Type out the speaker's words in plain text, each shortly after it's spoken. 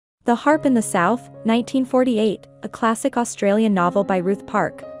The Harp in the South, 1948, a classic Australian novel by Ruth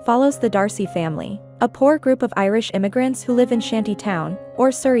Park, follows the Darcy family, a poor group of Irish immigrants who live in Shanty Town,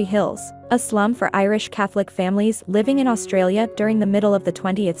 or Surry Hills, a slum for Irish Catholic families living in Australia during the middle of the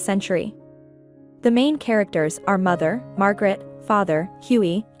 20th century. The main characters are mother, Margaret, father,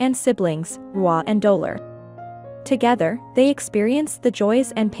 Hughie, and siblings, Roa and Dolar. Together, they experience the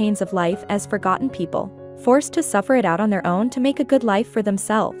joys and pains of life as forgotten people, forced to suffer it out on their own to make a good life for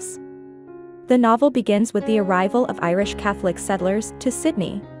themselves. The novel begins with the arrival of Irish Catholic settlers to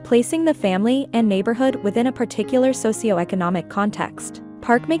Sydney, placing the family and neighborhood within a particular socio-economic context.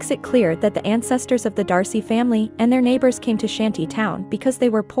 Park makes it clear that the ancestors of the Darcy family and their neighbors came to Shanty Town because they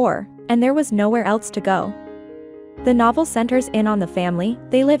were poor, and there was nowhere else to go. The novel centers in on the family.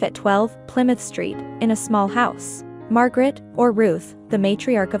 They live at 12 Plymouth Street, in a small house. Margaret, or Ruth, the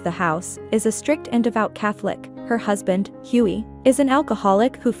matriarch of the house, is a strict and devout Catholic. Her husband, Hughie, is an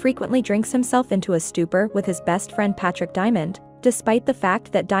alcoholic who frequently drinks himself into a stupor with his best friend Patrick Diamond, despite the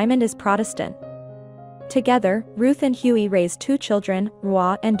fact that Diamond is Protestant. Together, Ruth and Hughie raise two children,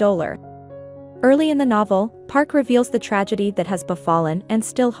 Roa and Dolar. Early in the novel, Park reveals the tragedy that has befallen and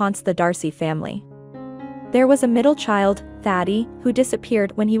still haunts the Darcy family. There was a middle child, Thaddy, who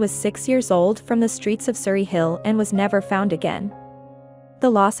disappeared when he was 6 years old from the streets of Surry Hill and was never found again. The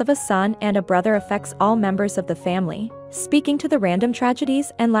loss of a son and a brother affects all members of the family, speaking to the random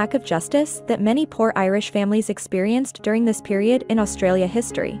tragedies and lack of justice that many poor Irish families experienced during this period in Australia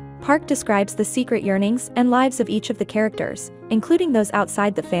history. Park describes the secret yearnings and lives of each of the characters, including those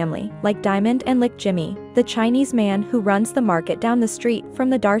outside the family, like Diamond and Lick Jimmy, the Chinese man who runs the market down the street from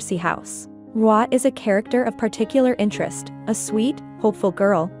the Darcy house. Roa is a character of particular interest, a sweet, hopeful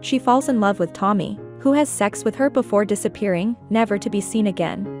girl. She falls in love with Tommy, who has sex with her before disappearing, never to be seen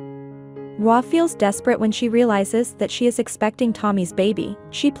again. Roa feels desperate when she realizes that she is expecting Tommy's baby.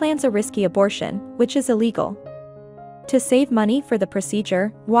 She plans a risky abortion, which is illegal. To save money for the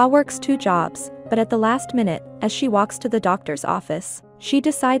procedure, Roa works 2 jobs, but at the last minute, as she walks to the doctor's office, she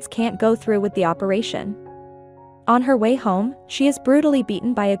decides can't go through with the operation. On her way home, she is brutally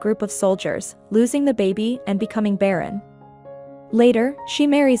beaten by a group of soldiers, losing the baby and becoming barren. Later, she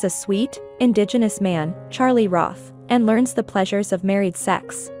marries a sweet, Indigenous man, Charlie Roth, and learns the pleasures of married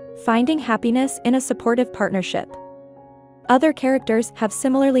sex, finding happiness in a supportive partnership. Other characters have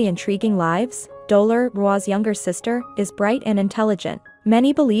similarly intriguing lives. Dolar, Roa's younger sister, is bright and intelligent.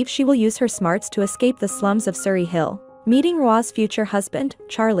 Many believe she will use her smarts to escape the slums of Surry Hill. Meeting Roa's future husband,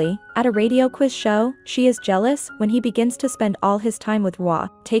 Charlie, at a radio quiz show, she is jealous when he begins to spend all his time with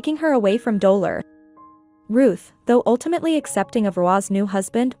Roa, taking her away from Dolar. Ruth, though ultimately accepting of Roa's new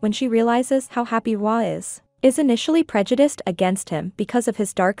husband when she realizes how happy Roa is initially prejudiced against him because of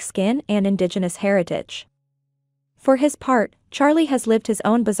his dark skin and Indigenous heritage. For his part, Charlie has lived his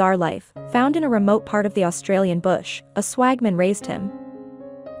own bizarre life, found in a remote part of the Australian bush. A swagman raised him.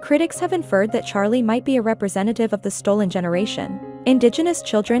 Critics have inferred that Charlie might be a representative of the stolen generation, Indigenous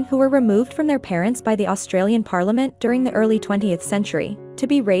children who were removed from their parents by the Australian Parliament during the early 20th century, to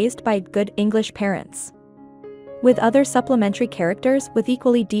be raised by good English parents. With other supplementary characters with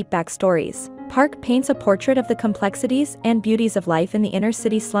equally deep backstories, Park paints a portrait of the complexities and beauties of life in the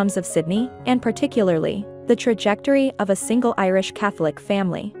inner-city slums of Sydney, and particularly, the trajectory of a single Irish Catholic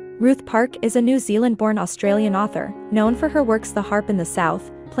family. Ruth Park is a New Zealand-born Australian author, known for her works The Harp in the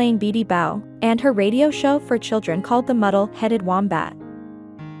South, Plain Beady Bow, and her radio show for children called The Muddle-Headed Wombat.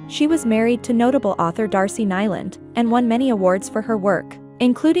 She was married to notable author Darcy Nyland, and won many awards for her work,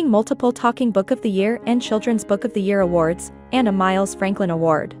 including multiple Talking Book of the Year and Children's Book of the Year awards, and a Miles Franklin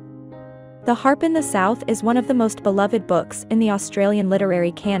Award. The Harp in the South is one of the most beloved books in the Australian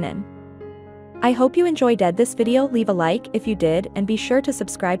literary canon. I hope you enjoyed this video. Leave a like if you did and be sure to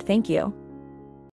subscribe. Thank you.